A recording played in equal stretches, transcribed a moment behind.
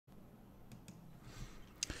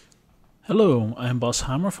Hello, I'm Bas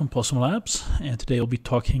Hamer from Possum Labs, and today I'll be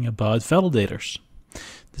talking about validators.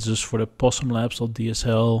 This is for the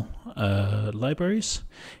PossumLabs.DSL libraries,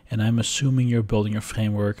 and I'm assuming you're building your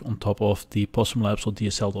framework on top of the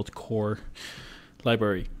PossumLabs.DSL.Core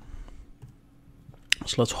library.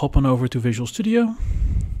 So let's hop on over to Visual Studio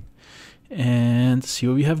and see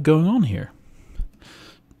what we have going on here.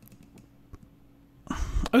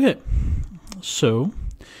 Okay, so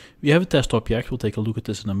we have a test object. We'll take a look at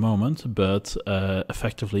this in a moment, but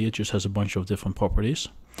effectively it just has a bunch of different properties.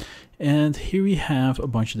 And here we have a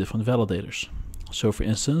bunch of different validators. So for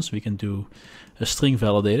instance, we can do a string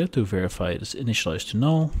validator to verify it is initialized to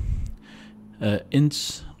null.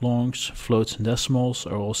 Ints, longs, floats, and decimals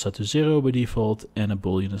are all set to 0 by default, and a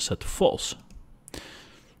boolean is set to false.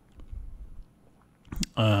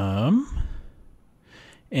 And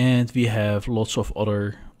we have lots of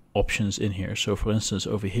other options in here. So for instance,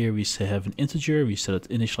 over here we have an integer, we set it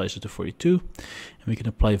initialize it to 42, and we can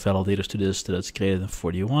apply validators to this that's greater than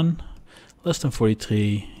 41, less than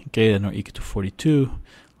 43, greater than or equal to 42,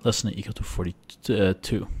 less than or equal to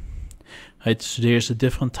 42. Right, so there's the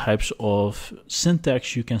different types of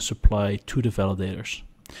syntax you can supply to the validators.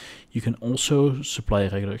 You can also supply a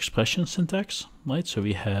regular expression syntax, right? So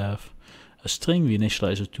we have a string, we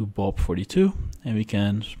initialize it to Bob42, and we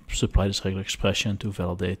can supply this regular expression to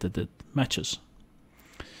validate that it matches.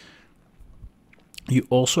 You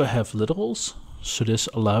also have literals, so this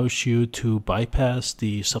allows you to bypass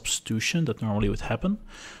the substitution that normally would happen.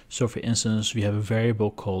 So for instance, we have a variable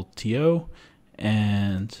called to,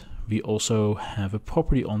 and we also have a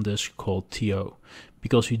property on this called to.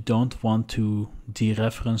 Because we don't want to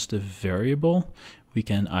dereference the variable, we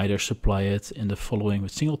can either supply it in the following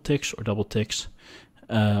with single ticks or double ticks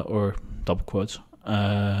or double quotes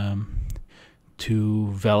to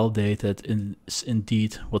validate that it's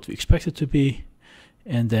indeed what we expect it to be.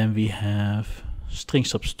 And then we have string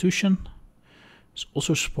substitution. It's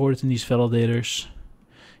also supported in these validators.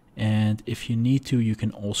 And if you need to, you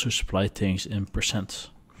can also supply things in %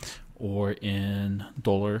 or in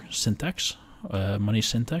dollar syntax. Money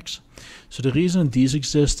syntax. So the reason these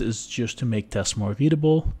exist is just to make tests more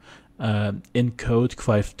readable. In code,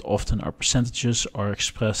 quite often our percentages are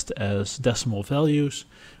expressed as decimal values,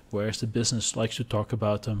 whereas the business likes to talk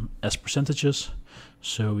about them as percentages.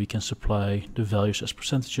 So we can supply the values as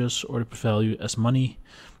percentages or the value as money,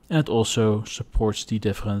 and it also supports the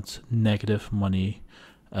different negative money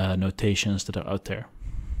notations that are out there.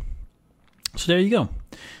 So there you go.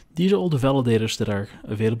 These are all the validators that are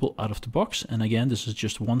available out of the box. And again, this is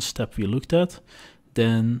just one step we looked at.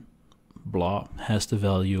 Then blah has the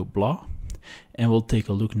value blah. And we'll take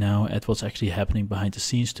a look now at what's actually happening behind the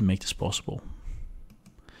scenes to make this possible.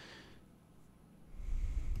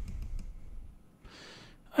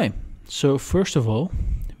 Okay, so first of all,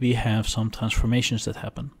 we have some transformations that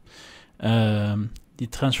happen. The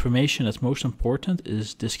transformation that's most important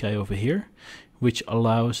is this guy over here, which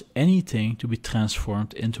allows anything to be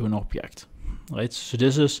transformed into an object, right? So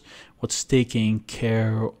this is what's taking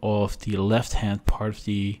care of the left-hand part of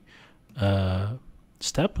the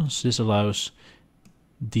step. So this allows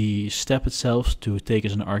the step itself to take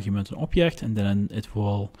as an argument an object, and then it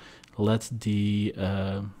will let the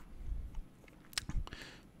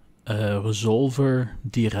resolver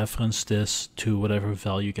dereference this to whatever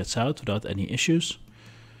value gets out without any issues.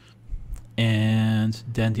 And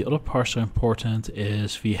then the other parts are important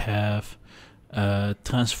is we have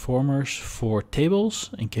transformers for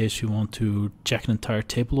tables in case you want to check an entire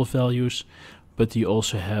table of values, but you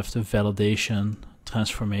also have the validation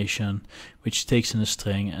transformation, which takes in a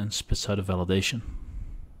string and spits out a validation.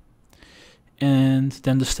 And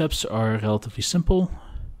then the steps are relatively simple.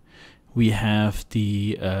 We have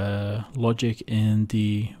the logic in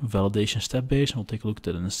the validation step base, and we'll take a look at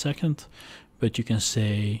that in a second. But you can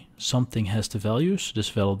say something has the values.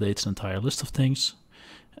 This validates an entire list of things.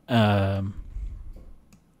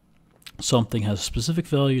 Something has a specific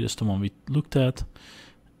value. That's the one we looked at.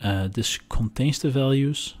 This contains the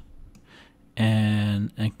values.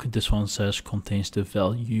 And this one says contains the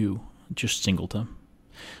value, just singleton.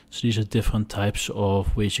 So these are different types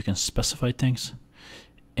of ways you can specify things.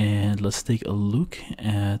 And let's take a look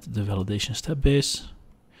at the validation step base.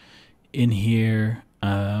 In here,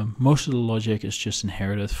 most of the logic is just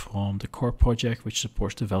inherited from the core project, which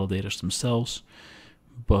supports the validators themselves.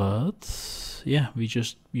 But yeah, we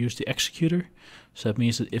just use the executor. So that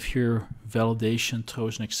means that if your validation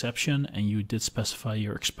throws an exception and you did specify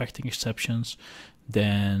you're expecting exceptions,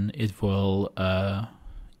 then it will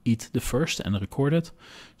eat the first and record it.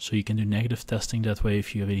 So you can do negative testing that way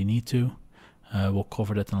if you really need to. We'll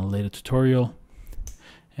cover that in a later tutorial.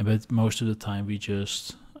 But most of the time we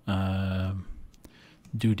just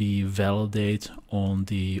do the validate on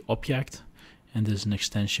the object, and this is an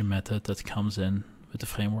extension method that comes in with the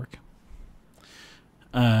framework.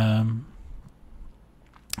 So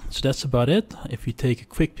that's about it. If you take a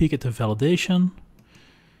quick peek at the validation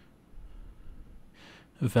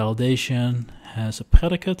has a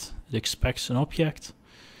predicate, it expects an object,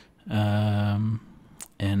 and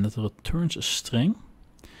it returns a string.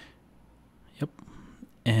 Yep.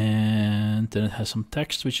 And then it has some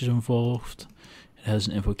text which is involved. It has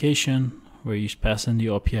an invocation where you pass in the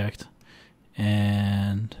object,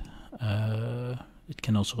 and it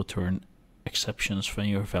can also return exceptions when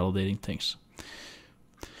you're validating things.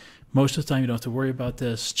 Most of the time you don't have to worry about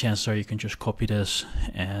this. Chances are you can just copy this,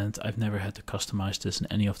 and I've never had to customize this in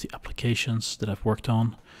any of the applications that I've worked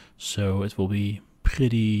on, so it will be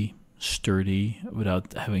pretty sturdy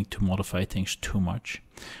without having to modify things too much.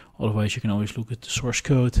 Otherwise, you can always look at the source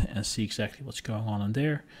code and see exactly what's going on in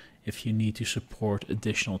there if you need to support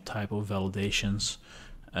additional type of validations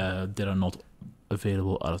that are not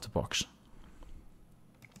available out of the box.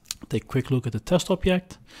 Take a quick look at the test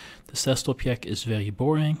object. The test object is very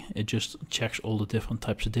boring. It just checks all the different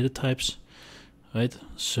types of data types, right?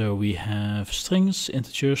 So we have strings,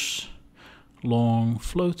 integers, long,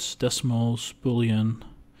 floats, decimals, boolean.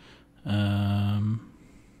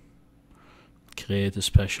 Create a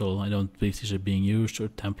special, I don't believe these are being used, or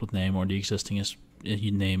template name, or the existing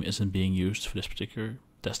name isn't being used for this particular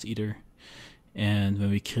test either. And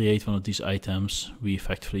when we create one of these items, we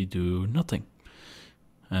effectively do nothing.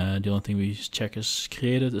 The only thing we check is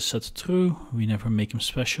created is set to true. We never make them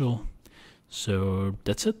special. So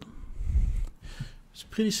that's it. It's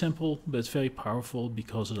pretty simple, but it's very powerful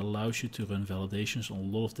because it allows you to run validations on a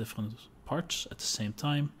lot of different parts at the same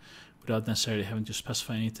time without necessarily having to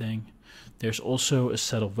specify anything. There's also a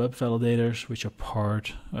set of web validators which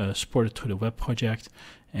are supported through the web project,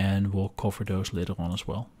 and we'll cover those later on as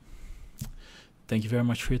well. Thank you very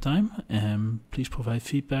much for your time, and please provide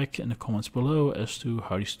feedback in the comments below as to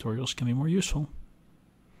how these tutorials can be more useful.